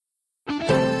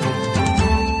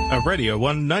Radio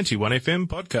 191 FM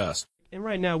podcast. And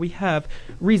right now we have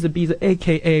Reza Biza,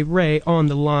 a.k.a. Ray, on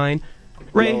the line.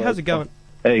 Ray, how's it going?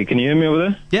 Hey, can you hear me over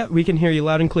there? Yeah, we can hear you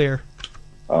loud and clear.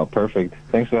 Oh, perfect.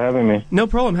 Thanks for having me. No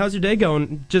problem. How's your day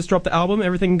going? Just dropped the album.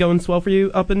 Everything going swell for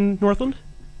you up in Northland?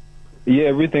 Yeah,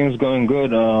 everything's going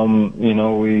good.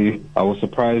 I was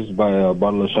surprised by a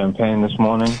bottle of champagne this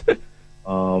morning.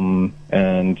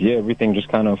 And yeah, everything just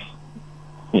kind of,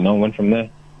 went from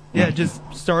there. Yeah, just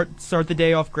start the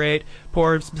day off great,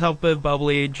 pour yourself a bit of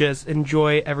bubbly, just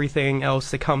enjoy everything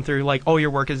else to come through. Like, all your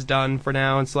work is done for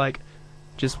now. It's like,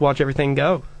 just watch everything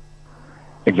go.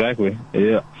 Exactly,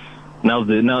 yeah. Now's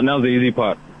the easy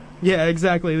part. Yeah,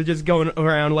 exactly. Just going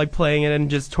around, like, playing it and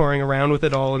just touring around with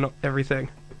it all and everything.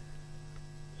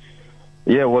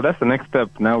 Yeah, well, that's the next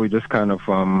step. Now we just kind of,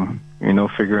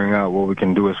 figuring out what we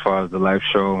can do as far as the live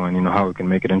show and, how we can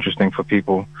make it interesting for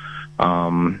people.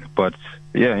 But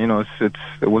yeah, it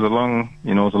was a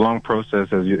long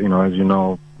process, as you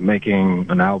know, making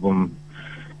an album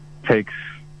takes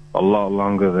a lot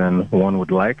longer than one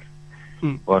would like.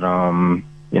 But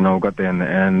got there in the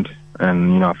end,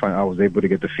 and I was able to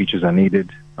get the features I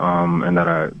needed, and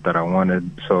that I wanted.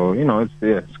 So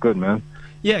it's good, man.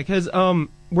 Yeah, because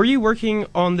were you working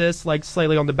on this like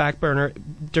slightly on the back burner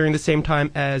during the same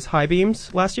time as High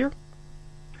Beams last year?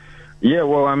 Yeah,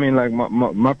 well, I mean, like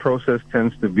my process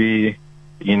tends to be,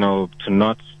 to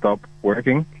not stop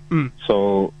working.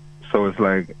 So it's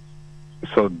like,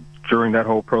 during that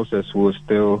whole process, we're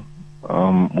still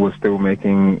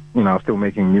making, I was still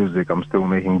making music. I'm still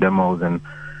making demos, and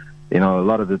a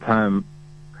lot of the time,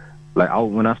 like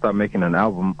when I start making an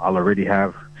album, I'll already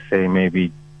have, say,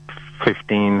 maybe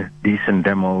 15 decent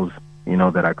demos,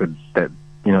 that I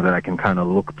can kind of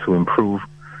look to improve.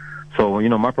 So,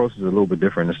 my process is a little bit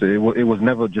different. It was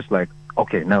never just like,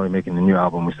 okay, now we're making a new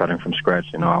album, we're starting from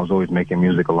scratch. I was always making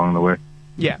music along the way.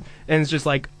 Yeah, and it's just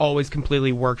like always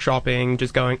completely workshopping,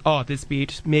 just going, oh, this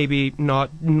beat maybe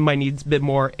might need a bit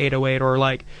more 808 or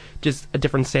like just a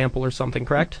different sample or something,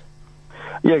 correct?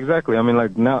 Yeah, exactly. I mean,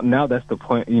 like now that's the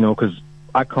point, because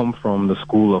I come from the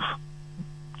school of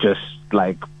just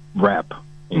like rap.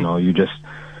 You just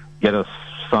get a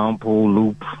sample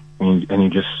loop and you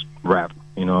just rap.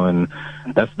 And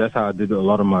that's how I did a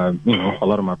lot of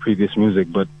my previous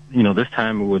music. But this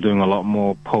time we were doing a lot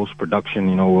more post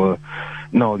production.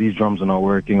 No, these drums are not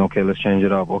working. Okay, let's change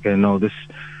it up. Okay, no, this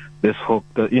hook.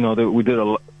 We did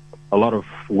a lot of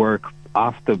work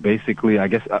after, basically, I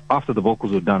guess, after the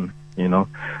vocals were done.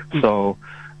 So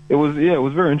it was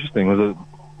very interesting. It was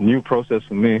a new process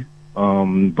for me.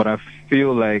 But I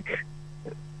feel like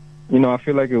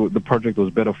the project was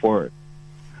better for it.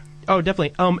 Oh,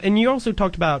 definitely. And you also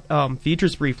talked about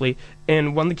features briefly,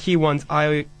 and one of the key ones,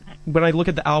 when I look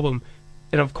at the album,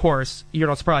 and of course, you're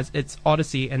not surprised, it's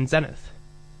Odyssey and Zenith.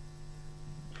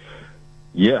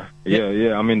 Yeah.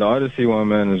 I mean, the Odyssey one,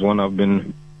 man, is one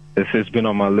it's been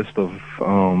on my list of,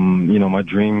 my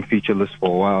dream feature list for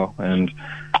a while, and,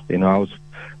 I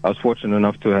was fortunate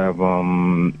enough to have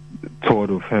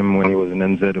toured with him when he was in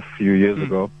NZ a few years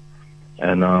ago,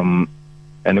 and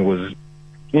it was,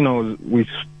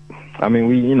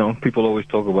 people always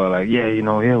talk about like,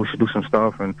 we should do some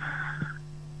stuff, and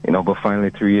but finally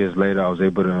 3 years later, I was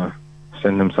able to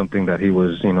send him something that he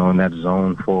was, in that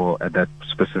zone for at that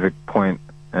specific point,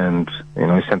 and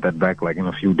he sent that back like in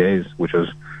a few days, which was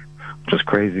just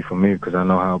crazy for me because I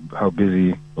know how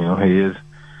busy he is,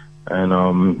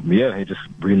 and he just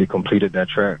really completed that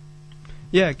track.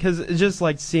 Yeah, because it's just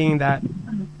like seeing that,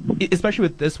 especially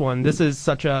with this one, this is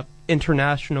such a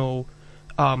international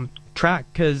track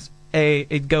because A,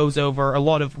 it goes over a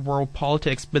lot of world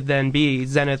politics, but then B,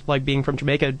 Zenith, like being from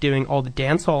Jamaica, doing all the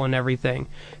dance hall and everything,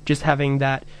 just having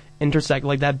that intersect,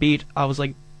 like that beat, I was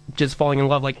like just falling in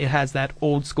love. Like it has that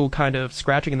old school kind of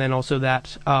scratching, and then also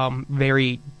that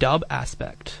very dub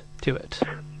aspect to it.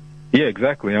 Yeah,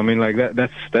 exactly. I mean, like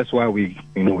that's why we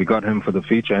got him for the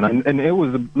feature, and it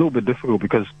was a little bit difficult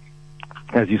because,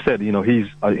 as you said, he's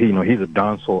a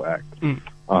dancehall act,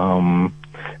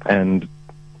 and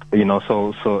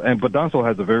but dancehall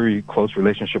has a very close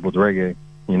relationship with reggae,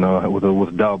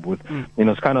 with dub,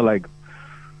 it's kind of like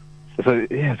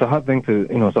it's a hard thing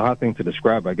to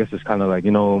describe. I guess it's kind of like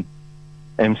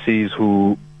MCs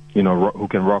who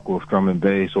can rock with drum and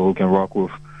bass, or who can rock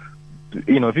with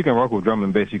if you can rock with drum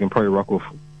and bass, you can probably rock with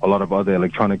a lot of other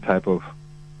electronic type of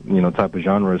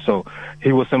genres. So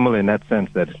he was similar in that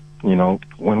sense that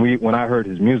when I heard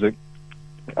his music,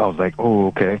 I was like, oh,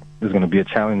 okay, this is going to be a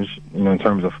challenge, in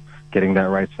terms of getting that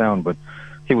right sound. But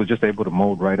he was just able to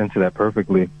mold right into that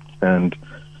perfectly. And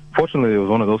fortunately, it was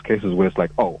one of those cases where it's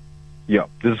like, oh, yeah,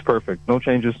 this is perfect. No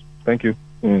changes. Thank you.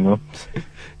 You know.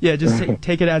 Yeah, just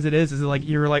take it as it is. Is like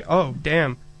you're like, oh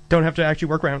damn, don't have to actually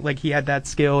work around. Like he had that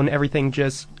skill and everything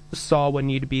just saw what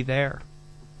needed to be there.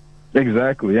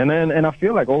 Exactly, and I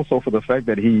feel like also for the fact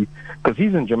that because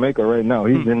he's in Jamaica right now,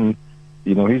 he's in,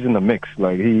 you know, he's in the mix.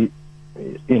 Like he,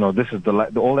 you know, this is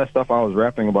all that stuff I was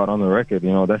rapping about on the record.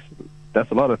 You know,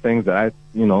 that's a lot of things that I,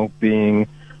 you know, being,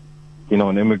 you know,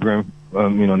 an immigrant,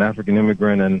 you know, an African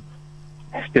immigrant, and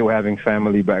still having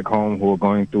family back home who are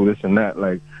going through this and that.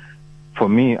 Like for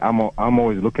me, I'm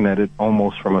always looking at it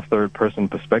almost from a third person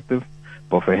perspective,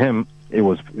 but for him, it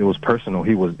was personal.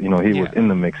 He was, you know, he was in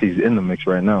the mix. He's in the mix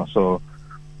right now. So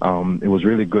it was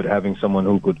really good having someone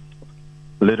who could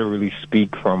literally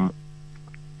speak from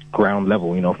ground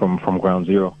level, you know, from ground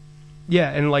zero. Yeah,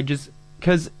 and like just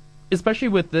because, especially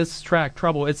with this track,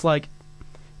 Trouble, it's like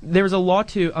there's a lot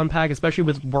to unpack, especially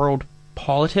with world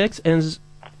politics, and it's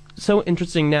so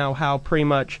interesting now how pretty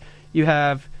much you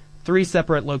have 3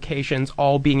 separate locations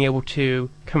all being able to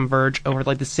converge over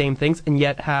like the same things, and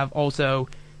yet have also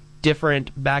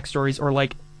different backstories, or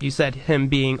like you said, him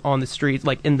being on the streets,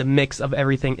 like in the mix of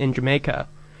everything in Jamaica,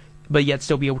 but yet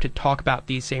still be able to talk about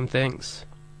these same things.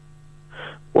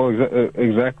 Well,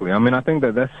 exactly. I mean, I think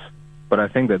that's you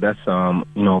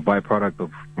know, a byproduct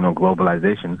of, you know,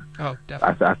 globalization. Oh,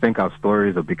 definitely. I think our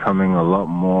stories are becoming a lot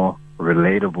more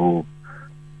relatable.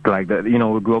 Like that, you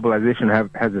know, globalization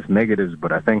has its negatives,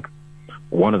 but I think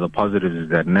one of the positives is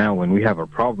that now when we have a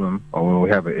problem or when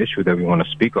we have an issue that we want to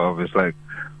speak of, it's like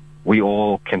we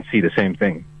all can see the same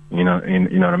thing. You know,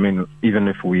 you know what I mean? Even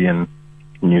if we in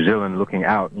New Zealand looking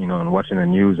out, you know, and watching the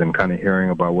news and kind of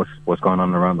hearing about what's going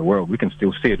on around the world, we can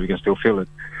still see it, we can still feel it.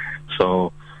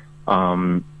 So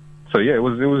yeah, it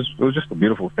was just a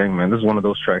beautiful thing, man. This is one of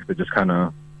those tracks that just kind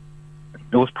of,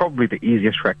 it was probably the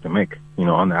easiest track to make, you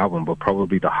know, on the album, but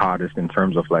probably the hardest in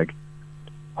terms of like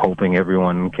hoping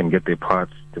everyone can get their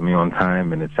parts to me on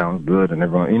time and it sounds good and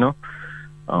everyone, you know.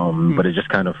 But it just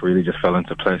kind of really just fell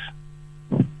into place.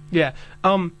 Yeah.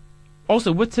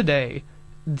 Also, with today's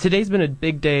been a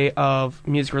big day of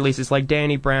music releases. Like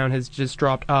Danny Brown has just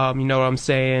dropped, You Know What I'm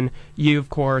Saying, you, of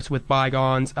course, with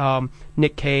Bygones.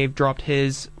 Nick Cave dropped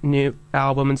his new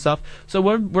album and stuff. So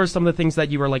what were some of the things that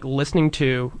you were, like, listening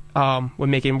to when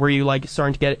making? Were you, like,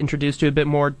 starting to get introduced to a bit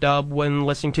more dub when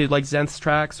listening to, like, Zenth's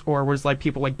tracks? Or was, like,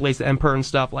 people like Blaze the Emperor and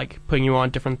stuff, like, putting you on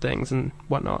different things and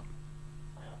whatnot?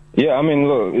 Yeah, I mean,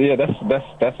 look, yeah,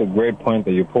 that's a great point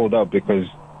that you pulled up, because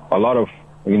a lot of,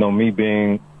 you know, me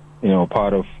being, you know,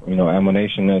 part of, you know,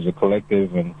 Ammunition as a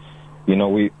collective, and, you know,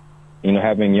 we, you know,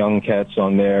 having young cats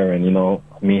on there, and, you know,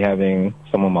 me having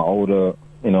some of my older,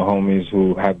 you know, homies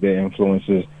who have their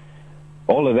influences,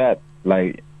 all of that,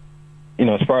 like, you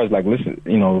know, as far as like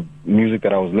you know, music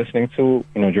that I was listening to,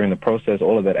 you know, during the process,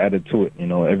 all of that added to it, you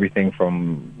know, everything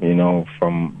from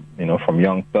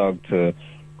Young Thug to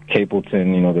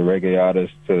Capleton, you know, the reggae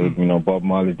artist, to, you know, Bob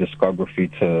Marley's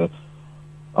discography, to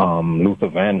Luther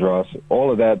Vandross,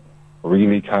 all of that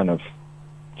really kind of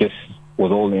just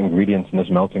was all the ingredients in this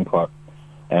melting pot.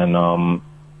 And,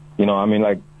 you know, I mean,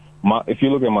 like, if you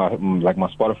look at my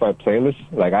Spotify playlist,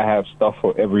 like, I have stuff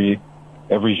for every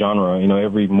genre, you know,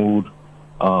 every mood,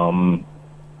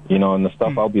 you know, and the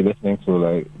stuff I'll be listening to,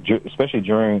 like, especially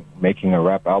during making a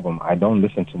rap album, I don't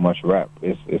listen to much rap.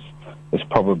 It's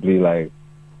probably like,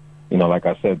 you know, like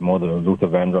I said, more the Luther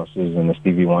Vandrosses and the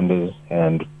Stevie Wonders,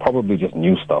 and probably just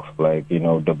new stuff, like, you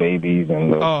know, the Babies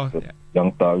and the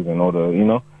Young Thugs and all the, you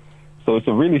know. So it's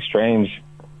a really strange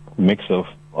mix of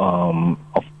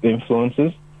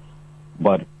influences.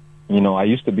 But, you know, I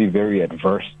used to be very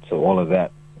adverse to all of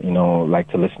that, you know, like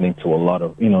to listening to a lot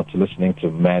of, you know, to listening to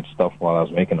mad stuff while I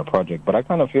was making a project. But I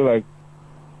kind of feel like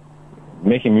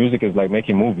making music is like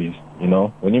making movies, you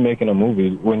know. When you're making a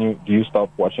movie, do you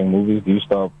stop watching movies? Do you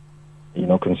stop, you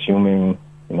know, consuming,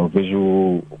 you know,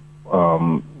 visual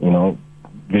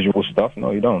stuff?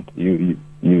 No, you don't.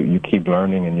 You keep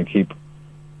learning, and you keep,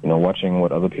 you know, watching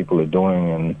what other people are doing,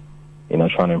 and, you know,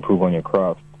 trying to improve on your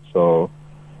craft. So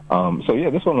yeah,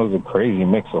 this one was a crazy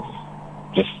mix of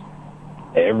just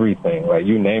everything, like,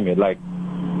 you name it. Like,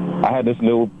 I had this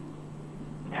little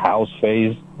house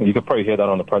phase. You could probably hear that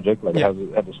on the project. Like, I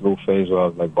had this little phase where I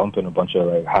was like bumping a bunch of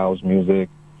like house music.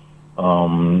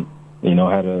 You know,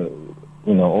 had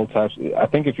all types. I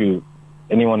think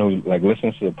anyone who like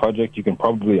listens to the project, you can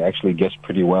probably actually guess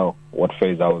pretty well what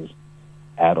phase I was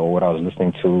at or what I was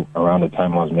listening to around the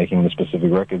time I was making the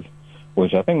specific records,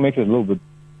 which I think makes it a little bit,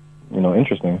 you know,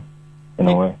 interesting in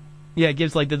a way. Yeah, it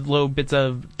gives like the little bits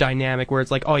of dynamic where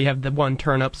it's like, oh, you have the one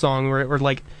turn up song where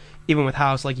like even with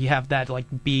house, like you have that like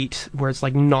beat where it's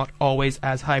like not always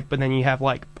as hype, but then you have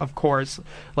like, of course,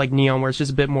 like Neon, where it's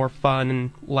just a bit more fun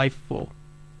and lifeful.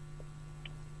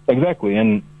 Exactly,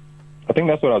 and I think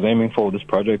that's what I was aiming for with this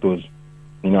project was,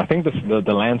 I think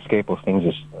the landscape of things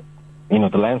is,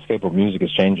 the landscape of music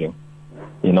is changing.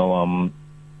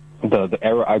 The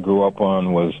era I grew up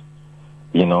on was,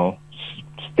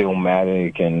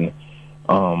 Stillmatic and,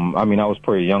 I was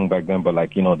pretty young back then, but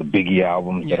like, the Biggie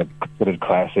albums that are considered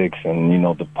classics and,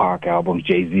 the Pac albums,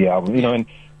 Jay-Z albums, and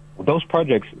those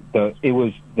projects, the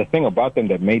thing about them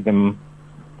that made them,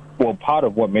 part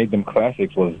of what made them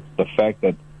classics was the fact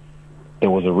that there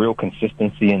was a real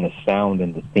consistency in the sound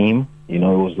and the theme. It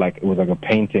was like a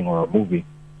painting or a movie.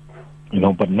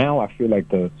 But now I feel like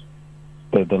the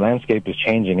landscape is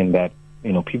changing in that,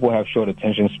 people have short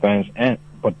attention spans,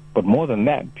 but more than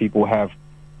that, people have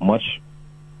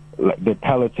their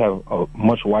palettes have a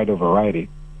much wider variety.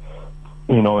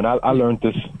 And I learned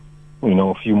this,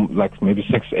 a few, like maybe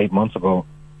 6-8 months ago,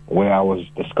 where I was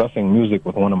discussing music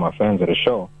with one of my fans at a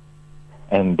show,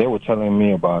 and they were telling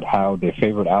me about how their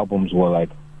favorite albums were like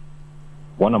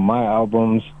one of my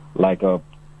albums, like a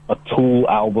Tool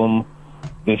album,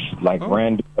 this like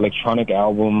random electronic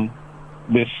album,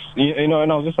 this, and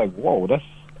I was just like, whoa,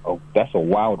 that's a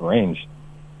wild range.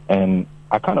 And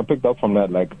I kind of picked up from that,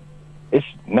 like, it's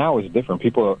different.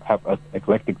 People have an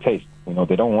eclectic taste.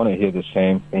 They don't want to hear the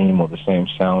same theme or the same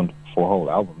sound for a whole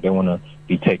album. They want to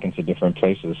be taken to different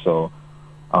places. So,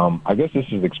 I guess this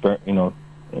is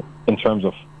in terms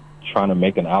of trying to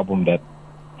make an album that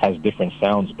has different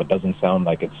sounds but doesn't sound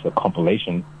like it's a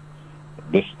compilation.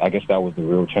 I guess that was the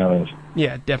real challenge.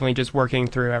 Yeah, definitely just working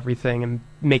through everything and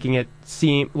making it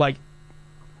seem like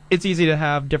it's easy to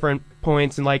have different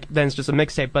points and like then it's just a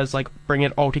mixtape, but it's like bring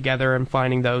it all together and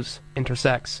finding those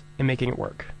intersects and making it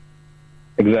work.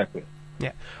 Exactly.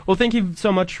 Yeah. Well, thank you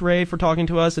so much, Ray, for talking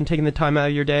to us and taking the time out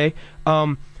of your day.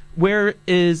 Where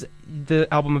is the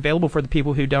album available for the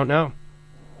people who don't know?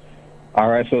 All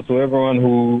right, so to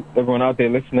everyone out there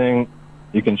listening,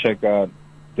 you can check out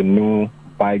the new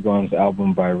Bygones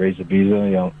album by Ray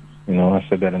Zabiza. I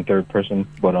said that in third person,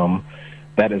 but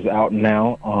that is out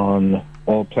now on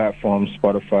all platforms: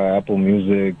 Spotify, Apple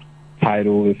Music,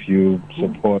 Tidal. If you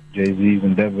support Jay-Z's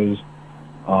endeavors,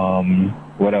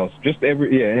 what else? Just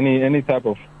any type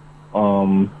of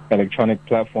electronic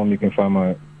platform you can find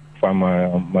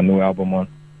my new album on.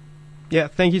 Yeah,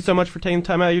 thank you so much for taking the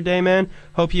time out of your day, man.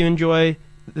 Hope you enjoy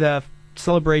the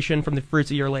celebration from the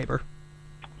fruits of your labor.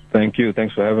 Thank you.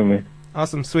 Thanks for having me.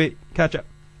 Awesome. Sweet. Catch up.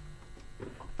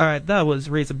 All right, that was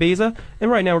Ray Zabiza. And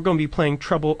right now we're going to be playing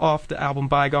Trouble off the album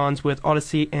Bygones with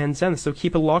Odyssey and Zenith. So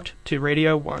keep it locked to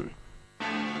Radio 1.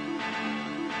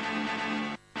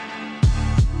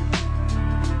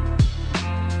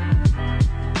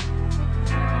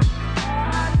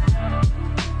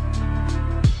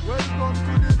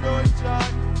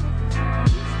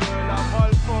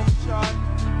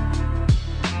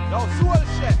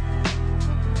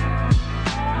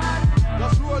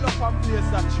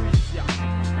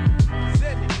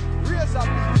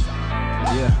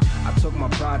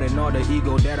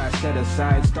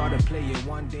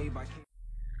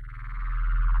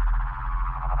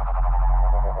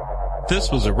 This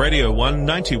was a Radio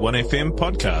 191 FM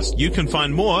podcast. You can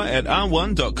find more at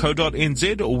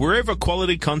r1.co.nz or wherever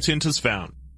quality content is found.